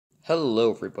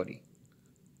Hello everybody,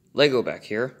 Lego back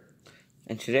here,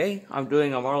 and today I'm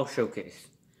doing a model showcase.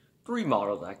 3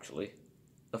 models actually.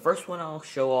 The first one I'll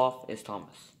show off is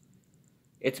Thomas.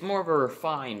 It's more of a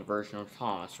refined version of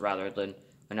Thomas rather than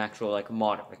an actual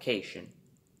modification.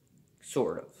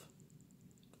 Sort of.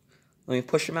 Let me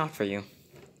push him out for you.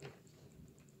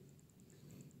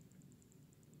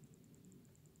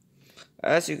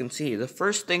 As you can see, the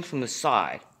first thing from the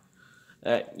side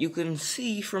that you can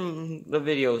see from the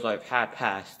videos I've had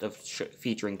past of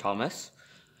featuring Thomas,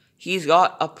 he's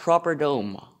got a proper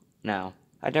dome now.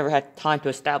 I've never had time to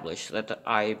establish that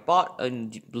I bought a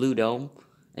blue dome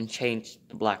and changed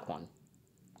the black one.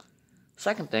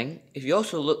 Second thing, if you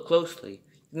also look closely,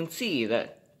 you can see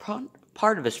that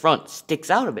part of his front sticks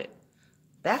out a bit.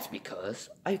 That's because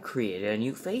I created a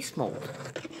new face mold.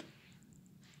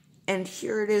 And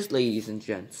here it is, ladies and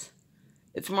gents.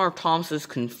 It's more of Thomas's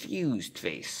confused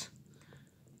face.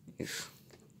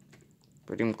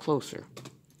 Bring him closer.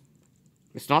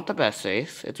 It's not the best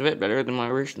face. It's a bit better than my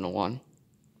original one.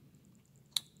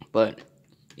 But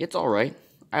it's alright.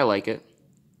 I like it.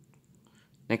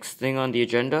 Next thing on the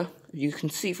agenda, you can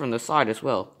see from the side as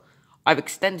well. I've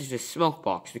extended his smoke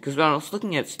box because when I was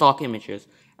looking at stock images,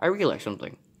 I realized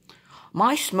something.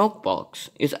 My smoke box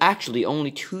is actually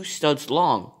only 2 studs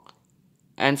long.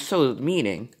 And so,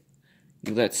 meaning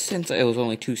that since it was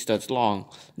only 2 studs long,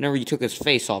 whenever you took his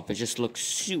face off, it just looked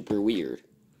super weird.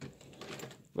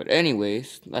 But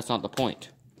anyways, that's not the point.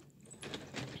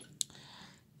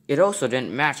 It also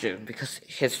didn't match it because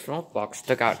his smoke box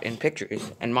stuck out in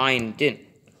pictures and mine didn't.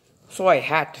 So I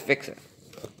had to fix it,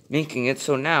 making it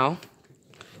so now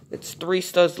it's 3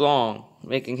 studs long,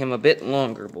 making him a bit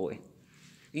longer boy.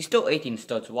 He's still 18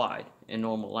 studs wide in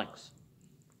normal lengths.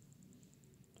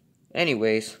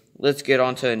 Anyways, let's get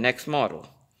on to the next model.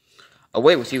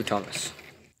 Away with you, Thomas.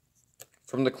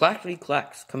 From the clackety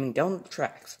clacks coming down the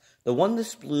tracks, the one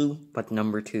that's blue, but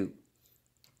number 2.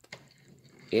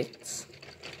 It's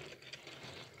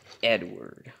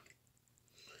Edward.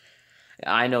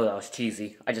 I know that was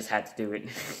cheesy. I just had to do it.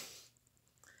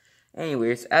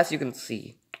 Anyways, as you can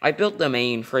see, I built the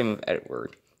main frame of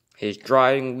Edward. His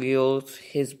driving wheels,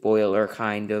 his boiler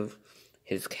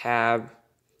his cab,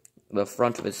 the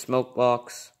front of his smoke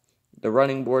box, the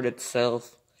running board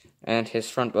itself, and his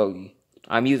front bogie.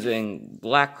 I'm using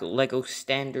black Lego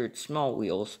standard small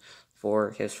wheels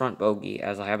for his front bogie,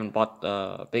 as I haven't bought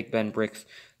the Big Ben Bricks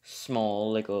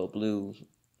small Lego blue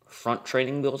front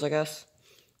training wheels, I guess.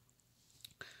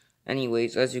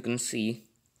 Anyways, as you can see,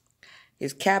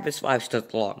 his cab is 5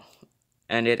 studs long,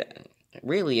 and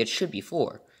it should be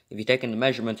 4, if you take in the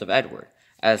measurements of Edward,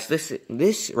 as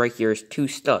this right here is 2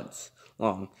 studs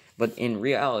long, but in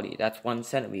reality, that's 1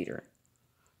 centimeter.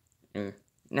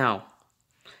 Now,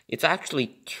 it's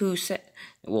actually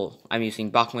I'm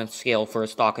using Bachman's scale for a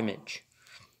stock image.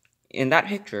 In that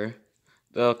picture,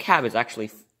 the cab is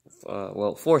actually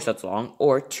 4 studs long,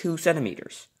 or 2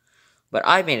 centimeters. But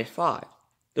I made it 5.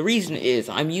 The reason is,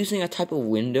 I'm using a type of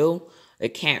window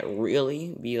that can't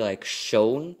really be,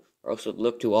 shown, or else it would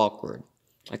look too awkward.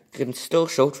 I can still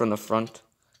show it from the front.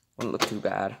 Wouldn't look too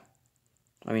bad.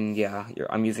 I mean, yeah,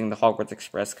 I'm using the Hogwarts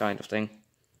Express kind of thing.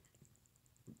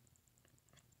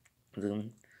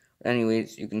 Zoom.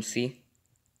 Anyways, you can see.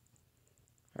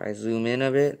 If I zoom in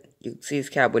a bit, you can see his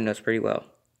cab windows pretty well.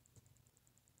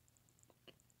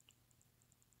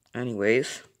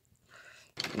 Anyways,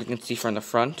 you can see from the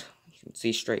front, you can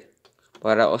see straight.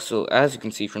 But also, as you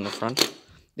can see from the front,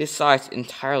 this side's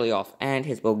entirely off, and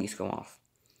his bogies come off.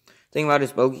 Thing about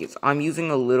his bogies, I'm using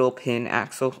a little pin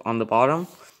axle on the bottom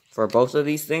for both of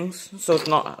these things, so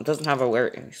it doesn't have a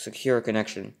very secure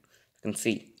connection. You can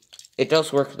see. It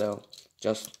does work though,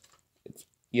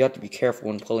 you have to be careful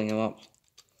when pulling them up,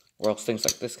 or else things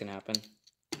like this can happen.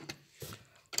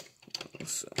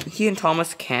 So, he and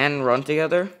Thomas can run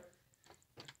together.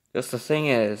 Just the thing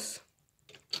is,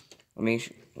 let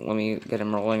me get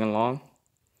him rolling along.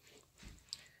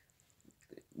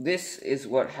 This is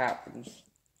what happens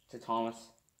to Thomas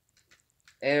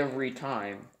every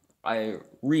time I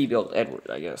rebuilt Edward,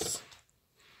 I guess.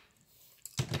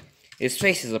 His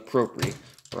face is appropriate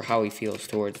for how he feels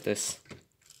towards this.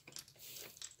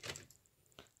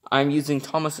 I'm using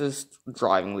Thomas's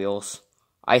driving wheels.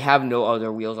 I have no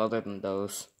other wheels other than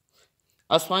those.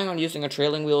 I was planning on using a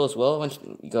trailing wheel as well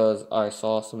because I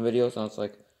saw some videos and I was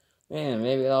like, man,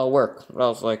 maybe that'll work. But I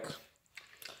was like,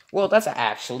 well, that's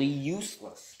actually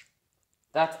useless.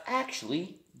 That's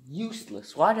actually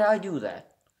useless. Why did I do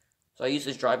that? So I used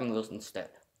his driving wheels instead.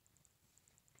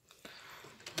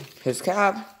 His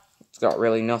cab, it's got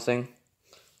really nothing.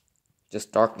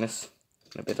 Just darkness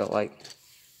and a bit of light.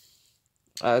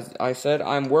 as I said,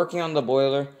 I'm working on the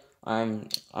boiler. I'm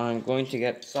going to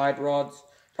get side rods,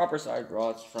 proper side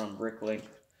rods from Bricklink,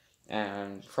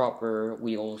 and proper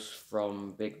wheels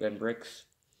from Big Ben Bricks,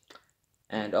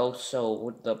 and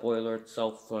also the boiler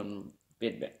itself from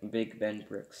Big Ben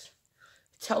Bricks.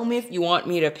 Tell me if you want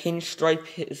me to pinstripe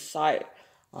his side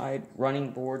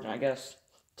running board, I guess,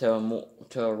 to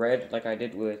red like I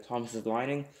did with Thomas's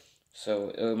lining, so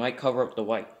it might cover up the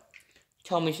white.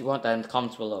 Tell me if you want that in the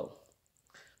comments below.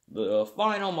 The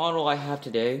final model I have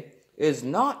today is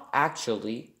not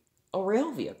actually a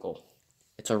rail vehicle.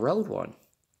 It's a road one.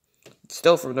 It's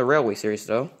still from the Railway series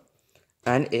though,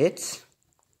 and it's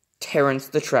Terrence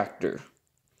the Tractor.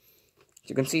 As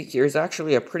you can see, here's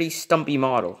actually a pretty stumpy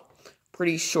model.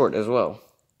 Pretty short as well.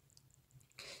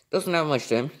 Doesn't have much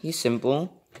to him. He's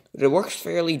simple, but it works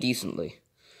fairly decently.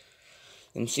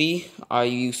 You can see, I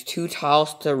used 2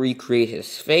 tiles to recreate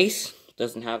his face.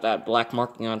 Doesn't have that black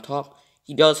marking on top.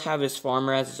 He does have his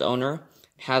farmer as his owner.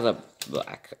 It has a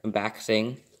black back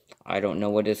thing. I don't know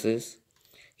what this is.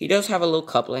 He does have a little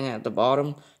coupling at the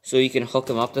bottom, so you can hook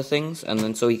him up to things, and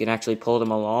then so he can actually pull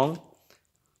them along.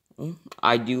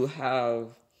 I do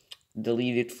have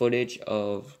deleted footage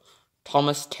of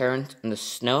Thomas Terrence in the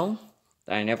snow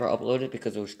that I never uploaded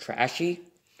because it was trashy.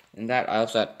 And that I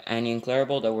also had Annie and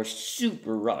Clarabelle that were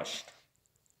super rushed.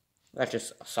 That's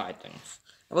just side things.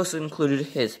 I've also included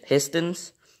his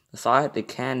pistons, the side they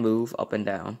can move up and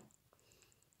down.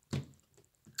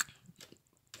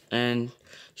 And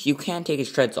you can take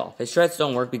his treads off. His treads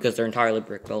don't work because they're entirely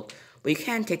brick built, but you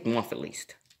can take them off at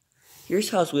least. Here's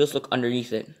how his wheels look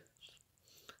underneath it.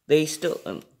 They still,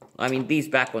 these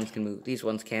back ones can move. These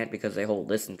ones can't because they hold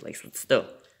this in place, but still,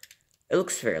 it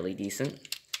looks fairly decent.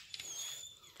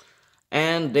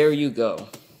 And there you go.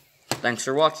 Thanks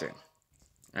for watching,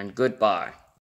 and goodbye.